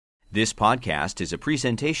This podcast is a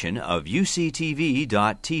presentation of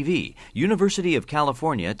UCTV.tv, University of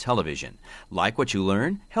California Television. Like what you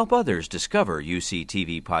learn? Help others discover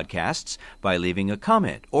UCTV podcasts by leaving a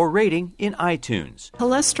comment or rating in iTunes.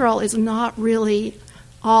 Cholesterol is not really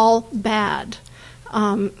all bad.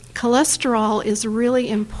 Cholesterol is really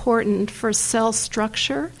important for cell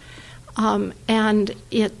structure, and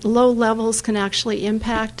low levels can actually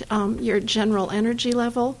impact your general energy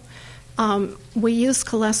level. We use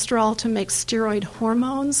cholesterol to make steroid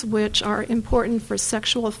hormones, which are important for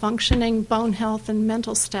sexual functioning, bone health, and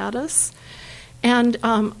mental status. And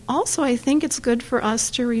also, I think it's good for us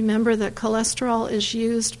to remember that cholesterol is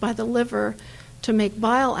used by the liver to make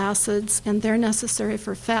bile acids, and they're necessary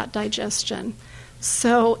for fat digestion.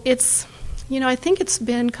 So I think it's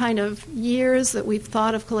been kind of years that we've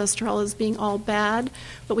thought of cholesterol as being all bad,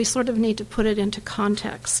 but we sort of need to put it into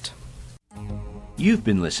context. You've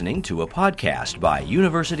been listening to a podcast by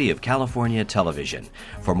University of California Television.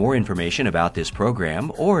 For more information about this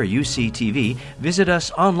program or UCTV, visit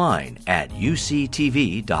us online at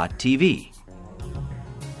uctv.tv.